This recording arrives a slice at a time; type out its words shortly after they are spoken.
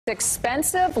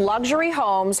Expensive luxury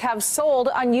homes have sold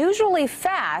unusually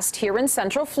fast here in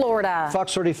Central Florida.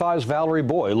 Fox 35's Valerie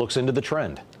Boy looks into the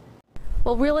trend.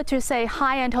 Well, realtors say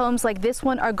high-end homes like this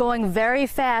one are going very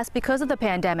fast because of the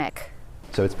pandemic.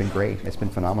 So it's been great. It's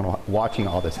been phenomenal watching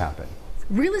all this happen.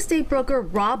 Real estate broker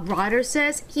Rob Ryder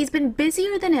says he's been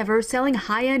busier than ever selling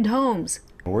high-end homes.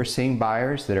 We're seeing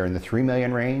buyers that are in the $3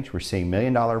 million range. We're seeing $1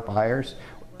 million buyers.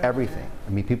 Everything.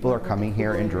 I mean, people are coming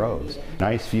here in droves.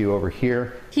 Nice view over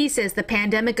here. He says the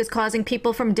pandemic is causing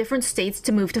people from different states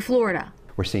to move to Florida.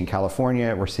 We're seeing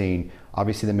California, we're seeing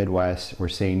obviously the Midwest, we're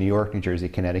seeing New York, New Jersey,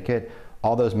 Connecticut.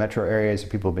 All those metro areas where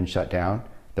people have been shut down,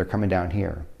 they're coming down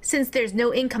here. Since there's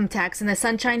no income tax in the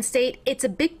Sunshine State, it's a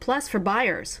big plus for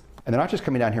buyers. And they're not just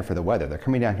coming down here for the weather, they're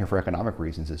coming down here for economic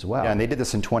reasons as well. Yeah, and they did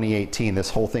this in 2018.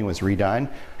 This whole thing was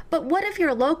redone. But what if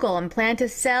you're local and plan to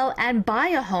sell and buy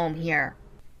a home here?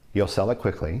 You'll sell it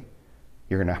quickly.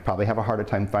 You're going to probably have a harder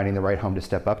time finding the right home to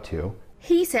step up to.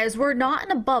 He says we're not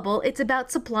in a bubble, it's about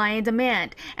supply and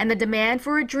demand. And the demand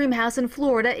for a dream house in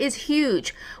Florida is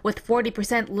huge, with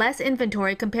 40% less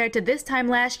inventory compared to this time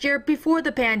last year before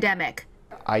the pandemic.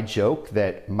 I joke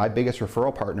that my biggest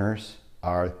referral partners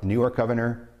are New York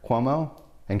Governor Cuomo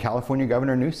and California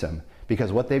Governor Newsom,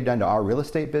 because what they've done to our real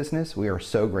estate business, we are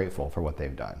so grateful for what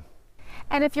they've done.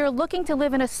 And if you're looking to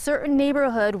live in a certain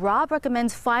neighborhood, Rob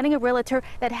recommends finding a realtor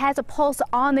that has a pulse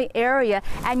on the area,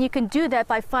 and you can do that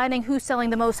by finding who's selling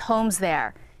the most homes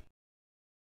there.